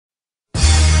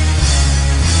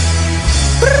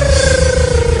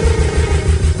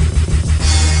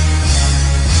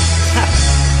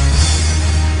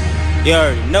You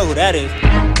already know who that is.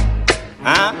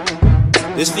 Huh?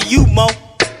 This for you, Mo.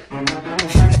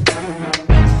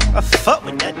 I fuck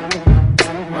with that.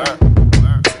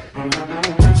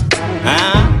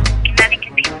 Huh?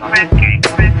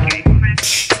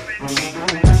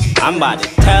 I'm about to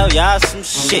tell y'all some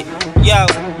shit. Yo,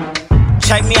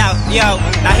 check me out, yo.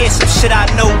 Now here's some shit I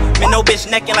know. Man, no bitch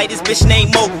necking like this bitch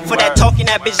named Mo. For that talking,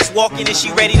 that bitch is walking and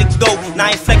she ready to go. Now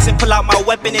I ain't flexing, pull out my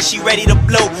weapon and she ready to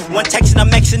blow. One text and I'm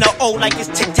Xing her O like it's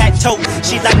tic-tac-toe.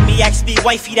 She like me, ask me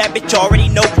wifey, that bitch already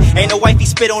know. Ain't no wifey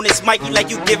spit on this Mikey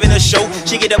like you giving a show.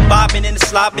 She get a bobbing and a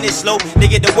slobbing it slow. They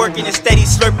get the working and steady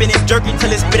slurping and jerking till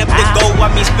it spit up the go.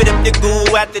 I mean spit up the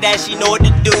goo. After that she know what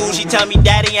to do. She tell me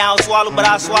daddy I don't swallow but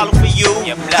I'll swallow for you.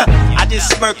 I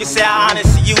just smirk and say I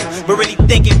honest to you, but really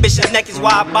thinking bitch her neck is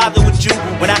why I bother with you.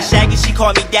 When I shag it she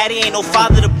call me daddy, ain't no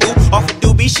father to boo. Off of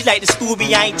doobie she like the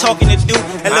Scooby, I ain't talking to do.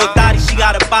 And little Dottie she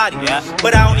got a body,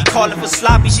 but I only call her for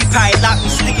sloppy. She probably lock me,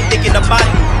 sticking dick in the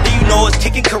body. Then you know it's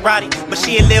kicking karate, but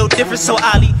she a little different so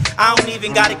Ali. I don't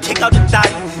even gotta kick out the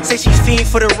Dottie. Say she's fiend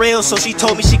for the real, so she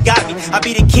told me she got me. I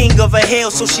be the king of her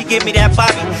hill, so she give me that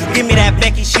Bobby. Give me that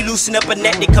Becky, she loosen up her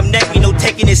neck, they come neck me. No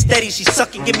taking it steady, she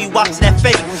sucking, give me walks that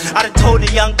Fetty. I done told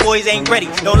the young boys ain't ready.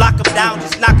 Don't lock them down,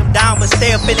 just knock them down, but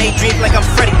stay up in they dreams like I'm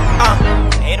Freddy.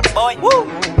 Hey the boy, woo,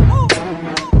 woo.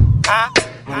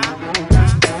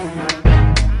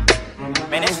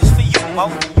 Man, this is for you,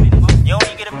 Mo.